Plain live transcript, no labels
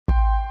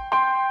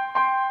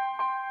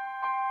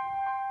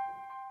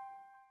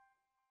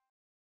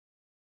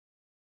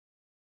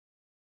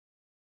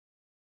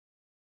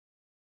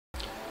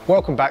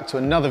Welcome back to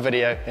another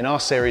video in our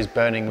series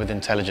Burning with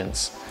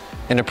Intelligence.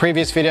 In a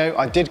previous video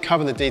I did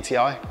cover the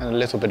DTI and a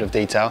little bit of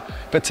detail,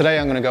 but today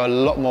I'm going to go a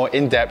lot more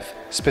in depth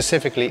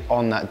specifically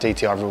on that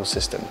DTI rule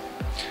system.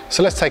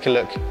 So let's take a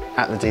look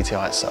at the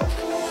DTI itself.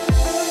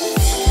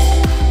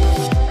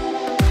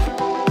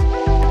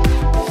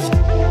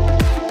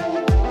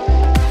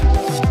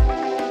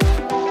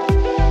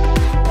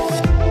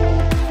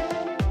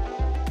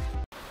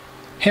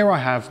 Here I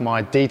have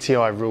my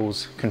DTI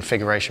Rules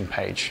configuration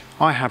page.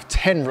 I have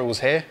 10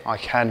 rules here. I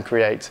can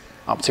create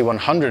up to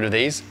 100 of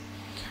these.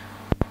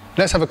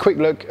 Let's have a quick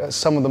look at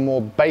some of the more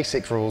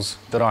basic rules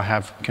that I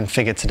have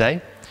configured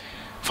today.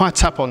 If I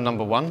tap on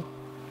number 1,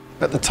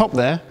 at the top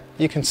there,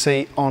 you can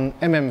see on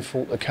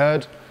fault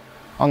occurred,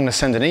 I'm going to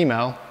send an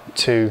email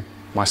to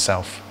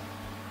myself.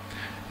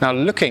 Now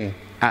looking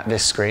at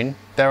this screen,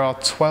 there are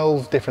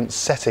 12 different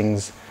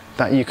settings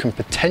that you can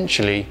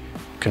potentially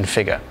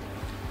configure.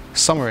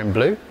 Some are in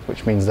blue,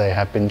 which means they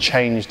have been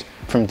changed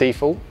from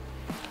default.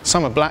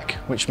 Some are black,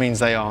 which means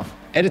they are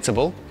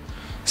editable.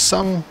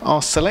 Some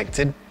are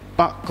selected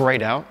but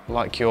grayed out,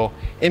 like your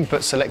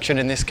input selection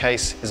in this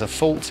case is a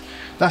fault.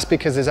 That's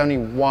because there's only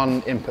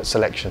one input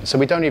selection, so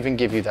we don't even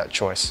give you that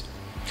choice.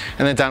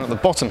 And then down at the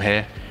bottom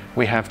here,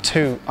 we have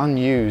 2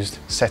 unused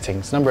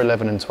settings, number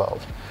 11 and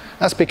 12.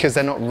 That's because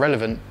they're not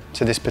relevant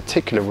to this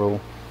particular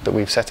rule that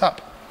we've set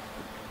up.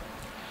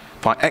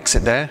 If I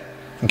exit there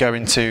and go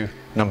into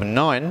number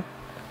 9,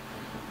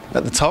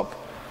 at the top,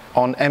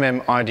 on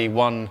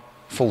ID1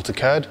 fault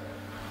occurred,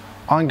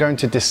 I'm going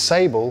to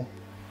disable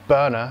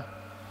burner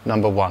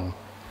number 1.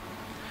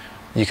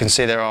 You can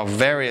see there are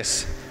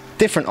various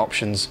different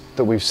options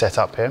that we've set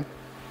up here.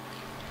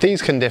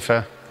 These can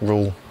differ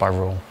rule by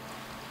rule.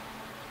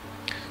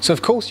 So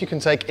of course you can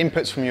take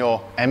inputs from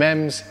your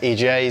MMs,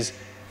 EGAs,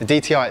 the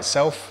DTI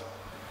itself,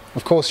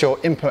 of course your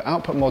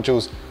input-output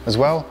modules as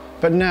well,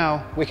 but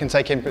now we can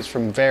take inputs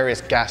from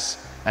various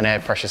gas and air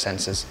pressure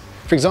sensors.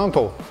 For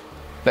example,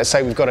 let's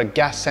say we've got a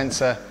gas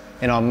sensor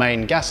in our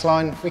main gas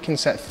line, we can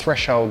set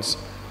thresholds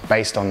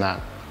based on that.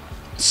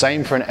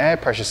 Same for an air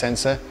pressure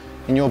sensor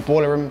in your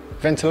boiler room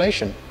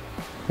ventilation.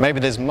 Maybe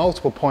there's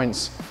multiple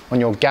points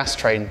on your gas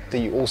train that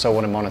you also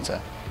want to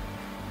monitor.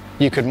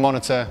 You could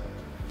monitor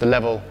the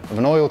level of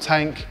an oil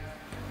tank,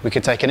 we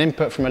could take an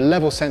input from a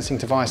level sensing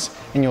device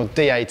in your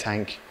DA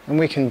tank, and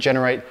we can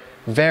generate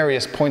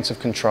various points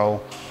of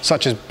control,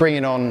 such as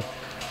bringing on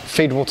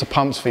feed water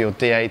pumps for your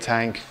DA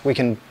tank. We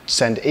can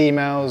send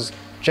emails,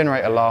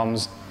 generate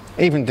alarms,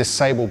 even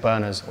disable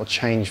burners or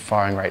change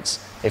firing rates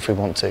if we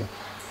want to.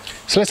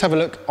 So let's have a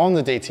look on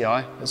the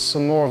DTI at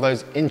some more of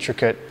those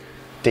intricate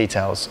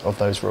details of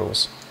those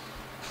rules.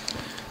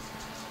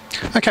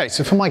 Okay,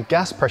 so for my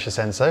gas pressure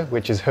sensor,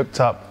 which is hooked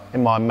up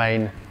in my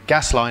main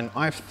gas line,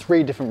 I have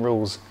 3 different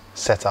rules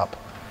set up.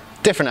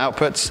 Different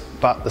outputs,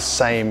 but the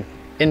same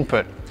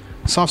input.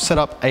 So I've set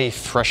up a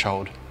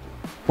threshold.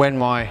 When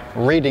my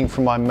reading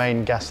from my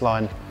main gas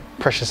line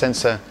pressure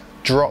sensor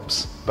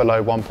drops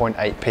below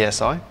 1.8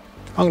 psi, I'm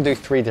going to do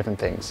 3 different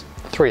things,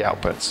 3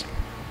 outputs.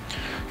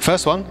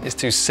 First one is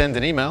to send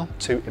an email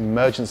to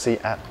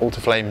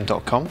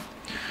emergency@autoflame.com.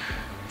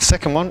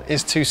 Second one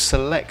is to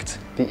select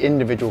the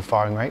individual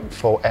firing rate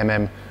for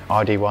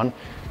ID1,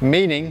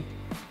 meaning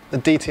the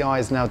DTI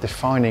is now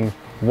defining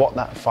what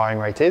that firing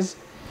rate is.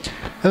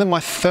 And then my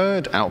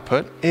third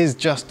output is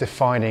just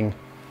defining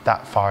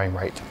that firing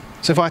rate.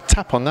 So if I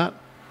tap on that,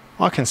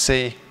 I can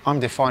see I'm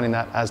defining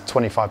that as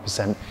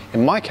 25%.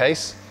 In my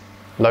case,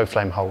 low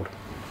flame hold.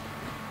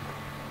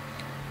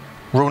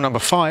 Rule number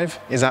 5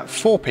 is at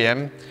 4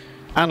 p.m,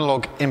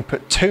 analog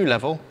input 2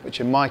 level,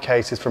 which in my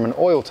case is from an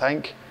oil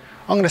tank.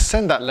 I'm going to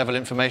send that level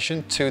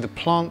information to the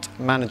plant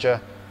manager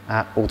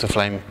at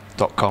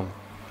autoflame.com.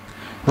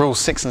 Rules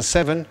 6 and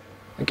 7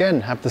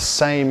 again have the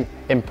same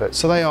input,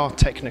 so they are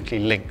technically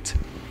linked.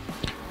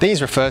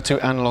 These refer to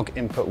analog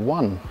input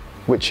 1,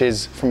 which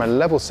is from a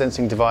level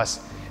sensing device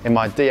in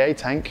my DA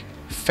tank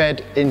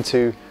fed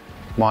into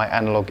my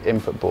analog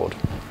input board.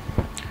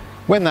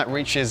 When that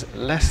reaches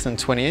less than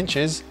 20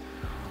 inches,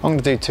 I'm going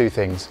to do 2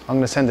 things. I'm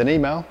going to send an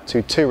email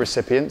to 2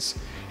 recipients,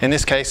 in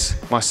this case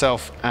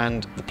myself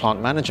and the plant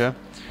manager.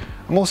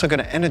 I'm also going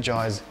to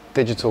energize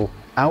digital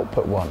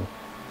output 1.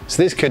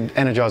 So this could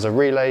energize a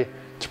relay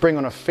to bring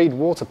on a feed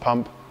water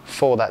pump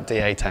for that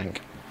DA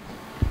tank.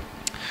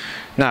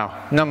 Now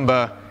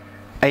number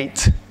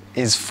 8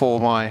 is for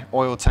my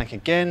oil tank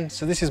again,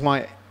 so this is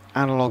my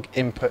analog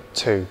input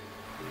 2.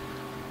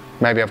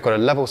 Maybe I've got a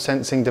level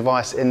sensing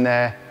device in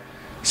there,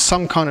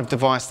 some kind of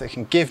device that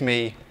can give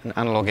me an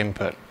analog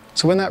input.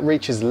 So when that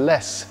reaches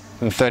less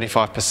than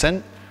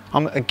 35%,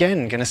 I'm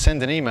again going to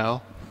send an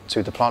email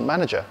to the plant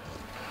manager.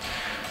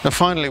 Now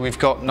finally we've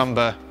got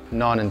number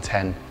 9 and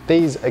 10.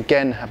 These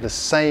again have the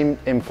same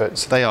input,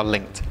 so they are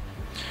linked.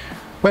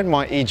 When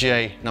my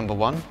EGA number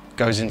 1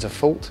 goes into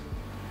fault,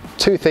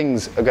 2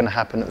 things are going to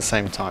happen at the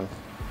same time.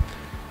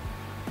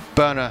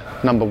 Burner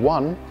number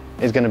 1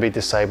 is going to be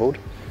disabled,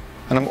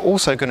 and I'm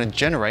also going to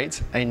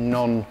generate a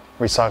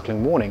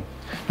non-recycling warning.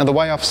 Now the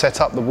way I've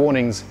set up the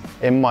warnings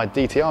in my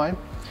DTI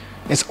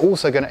it's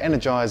also going to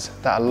energize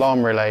that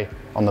alarm relay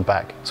on the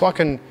back. So I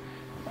can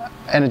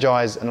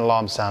energize an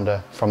alarm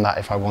sounder from that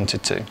if I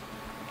wanted to.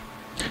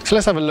 So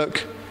let's have a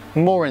look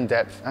more in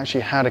depth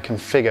actually how to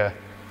configure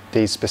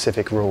these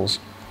specific rules.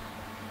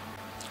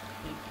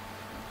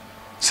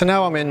 So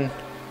now I'm in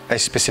a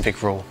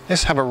specific rule.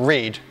 Let's have a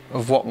read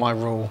of what my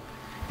rule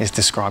is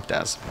described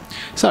as.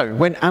 So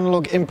when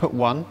analog input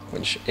 1,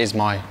 which is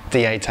my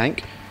DA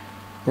tank,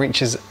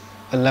 reaches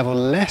a level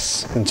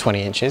less than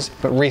 20 inches,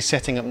 but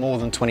resetting at more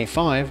than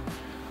 25,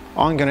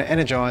 I'm going to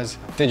energize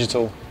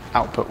digital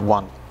output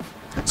 1.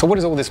 So what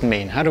does all this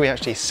mean? How do we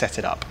actually set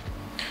it up?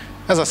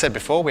 As I said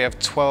before, we have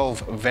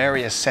 12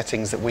 various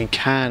settings that we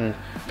can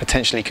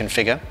potentially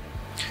configure.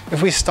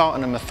 If we start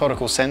in a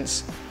methodical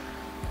sense,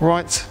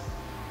 right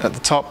at the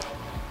top,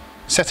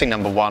 setting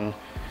number 1,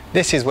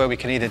 this is where we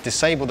can either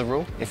disable the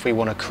rule if we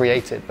want to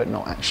create it but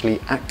not actually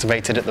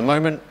activate it at the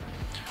moment.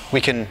 We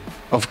can,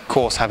 of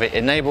course, have it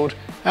enabled,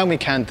 and we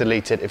can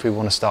delete it if we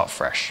want to start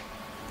fresh.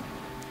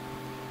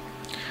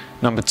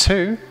 Number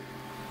 2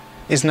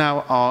 is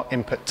now our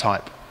input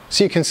type.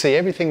 So you can see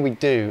everything we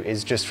do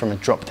is just from a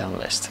drop-down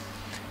list.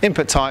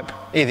 Input type,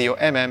 either your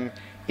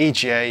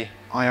EGA,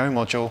 I/O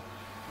module,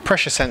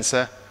 pressure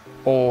sensor,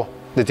 or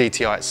the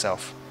DTI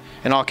itself.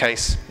 In our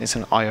case, it's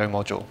an I/O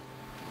module.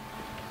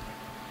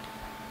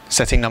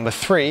 Setting number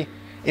 3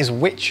 is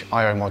which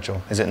I/O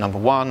module. Is it number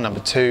 1, number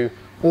 2,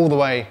 all the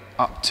way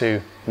up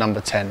to number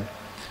 10.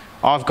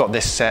 I've got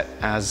this set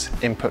as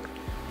input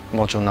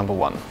module number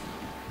 1.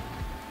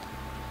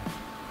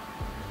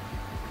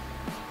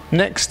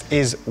 Next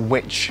is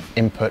which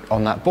input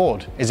on that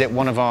board. Is it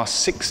one of our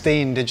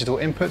 16 digital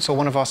inputs or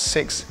one of our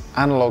 6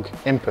 analog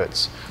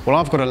inputs? Well,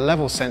 I've got a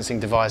level sensing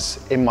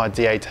device in my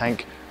DA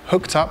tank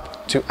hooked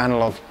up to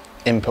analog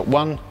input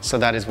 1, so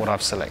that is what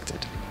I've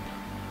selected.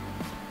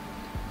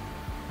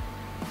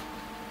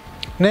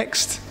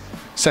 Next,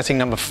 setting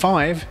number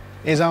 5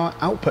 is our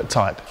output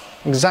type.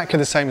 Exactly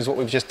the same as what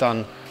we've just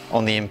done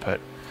on the input.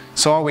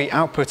 So are we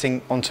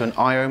outputting onto an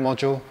I/O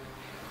module?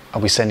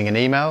 Are we sending an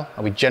email?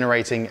 Are we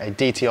generating a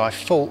DTI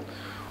fault?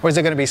 Or is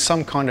there going to be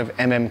some kind of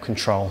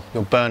control,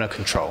 your burner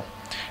control?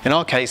 In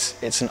our case,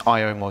 it's an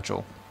I/O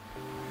module.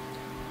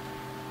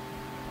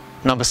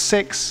 Number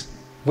 6,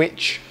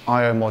 which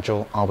I/O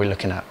module are we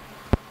looking at?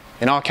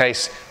 In our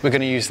case, we're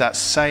going to use that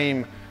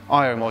same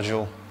I/O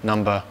module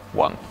number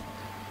 1.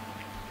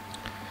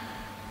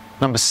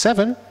 Number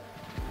 7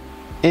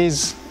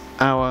 is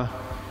our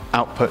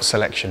output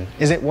selection.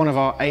 Is it one of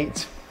our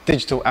 8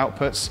 digital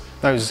outputs,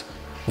 those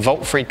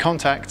volt-free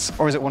contacts,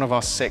 or is it one of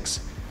our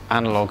 6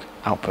 analog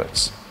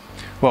outputs?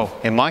 Well,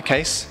 in my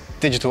case,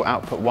 digital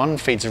output 1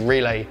 feeds a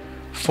relay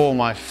for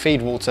my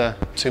feed water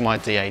to my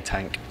DA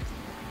tank.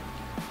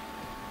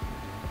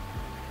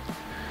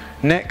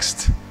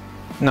 Next,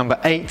 number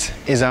 8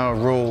 is our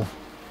rule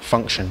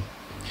function.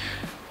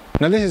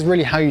 Now this is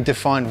really how you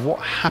define what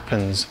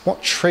happens,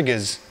 what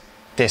triggers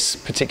this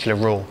particular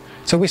rule.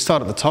 So we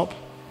start at the top,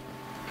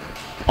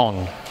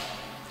 on.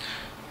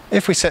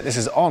 If we set this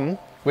as on,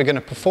 we're going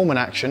to perform an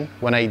action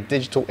when a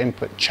digital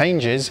input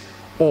changes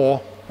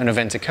or an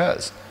event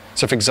occurs.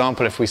 So for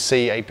example, if we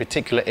see a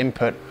particular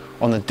input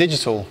on the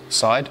digital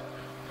side,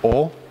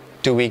 or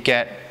do we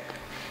get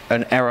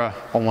an error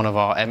on one of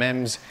our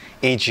MMs,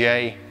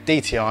 EGA,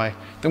 DTI,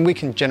 then we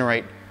can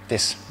generate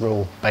this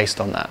rule based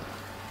on that.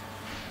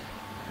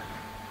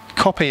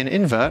 Copy and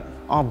invert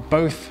are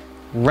both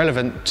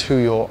relevant to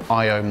your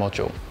I/O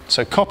module.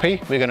 So copy,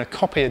 we're going to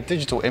copy a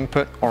digital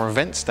input or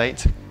event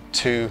state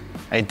to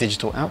a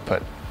digital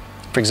output.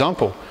 For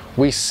example,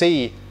 we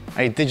see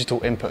a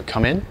digital input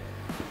come in,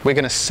 we're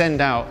going to send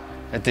out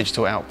a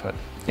digital output.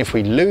 If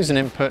we lose an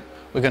input,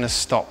 we're going to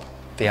stop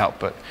the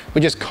output.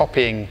 We're just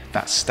copying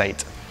that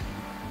state.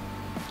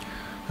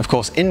 Of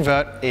course,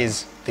 invert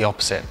is the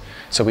opposite.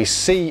 So we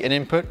see an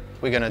input,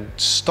 we're going to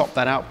stop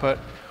that output,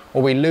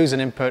 or we lose an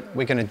input,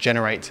 we're going to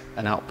generate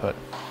an output.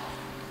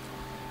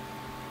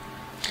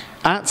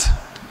 At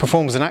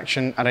performs an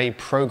action at a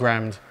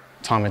programmed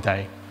time of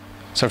day.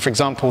 So for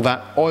example,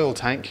 that oil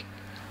tank,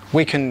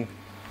 we can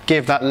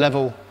give that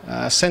level,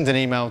 send an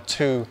email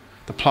to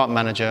the plant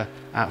manager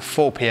at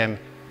 4 p.m.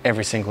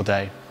 every single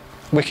day.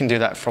 We can do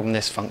that from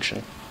this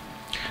function.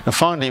 And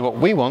finally, what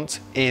we want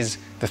is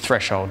the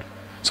threshold.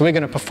 So we're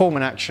going to perform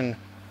an action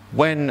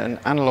when an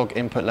analog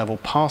input level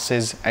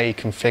passes a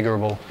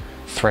configurable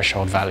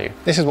threshold value.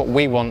 This is what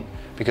we want,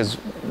 because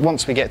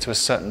once we get to a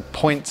certain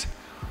point,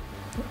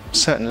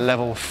 certain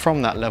level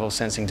from that level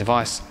sensing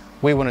device,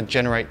 we want to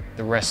generate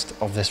the rest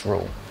of this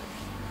rule.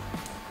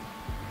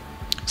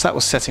 So that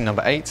was setting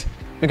number 8.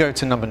 We go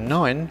to number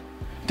 9.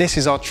 This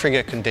is our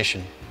trigger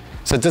condition.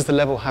 So does the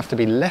level have to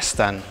be less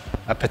than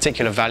a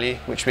particular value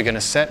which we're going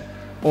to set,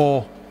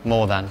 or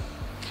more than?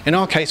 In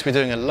our case, we're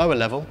doing a lower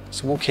level,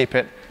 so we'll keep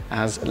it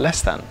as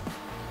less than.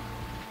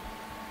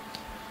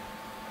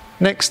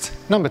 Next,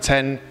 number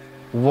 10,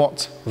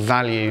 what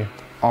value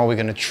are we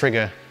going to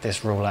trigger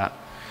this rule at?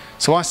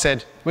 So I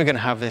said we're going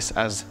to have this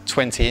as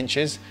 20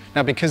 inches.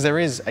 Now, because there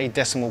is a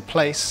decimal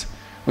place,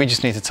 we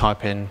just need to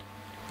type in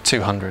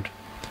 200.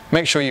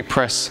 Make sure you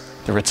press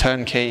the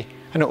return key,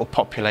 and it will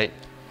populate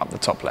up the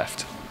top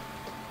left.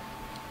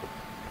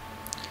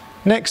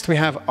 Next, we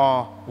have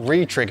our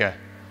re-trigger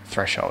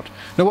threshold.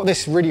 Now what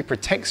this really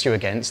protects you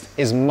against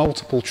is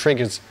multiple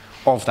triggers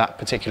of that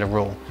particular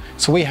rule.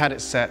 So we had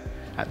it set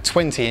at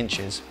 20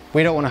 inches.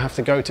 We don't want to have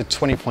to go to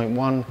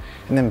 20.1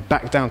 and then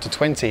back down to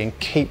 20 and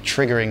keep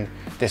triggering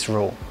this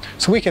rule.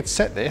 So we could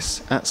set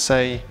this at,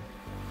 say,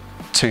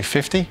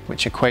 250,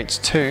 which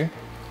equates to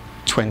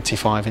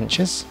 25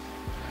 inches.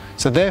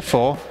 So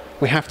therefore,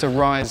 we have to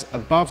rise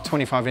above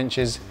 25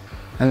 inches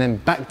and then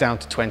back down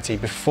to 20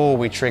 before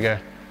we trigger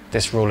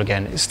this rule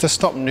again. It's to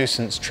stop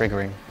nuisance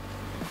triggering.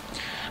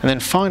 And then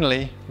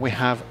finally, we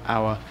have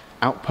our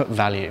output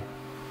value.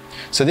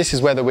 So this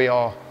is whether we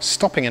are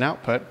stopping an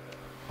output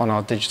on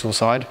our digital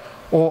side,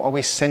 or are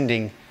we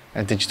sending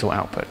a digital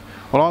output?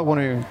 Well, I want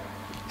to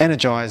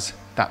energize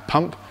that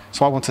pump,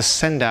 so I want to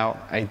send out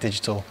a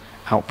digital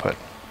output.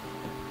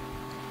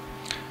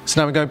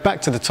 So now we go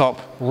back to the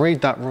top,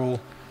 read that rule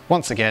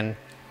once again.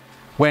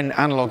 When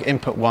analog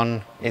input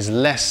 1 is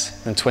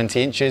less than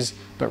 20 inches,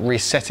 but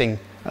resetting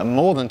at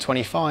more than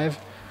 25,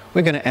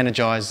 we're going to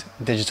energize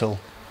digital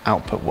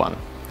output 1.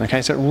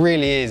 Okay, so it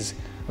really is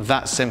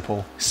that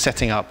simple,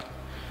 setting up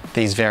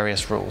these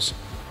various rules.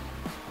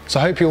 So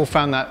I hope you all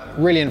found that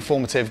really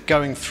informative,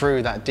 going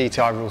through that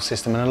DTI rule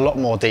system in a lot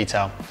more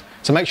detail.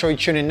 So make sure you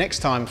tune in next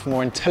time for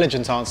more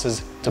intelligent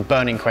answers to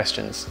burning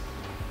questions.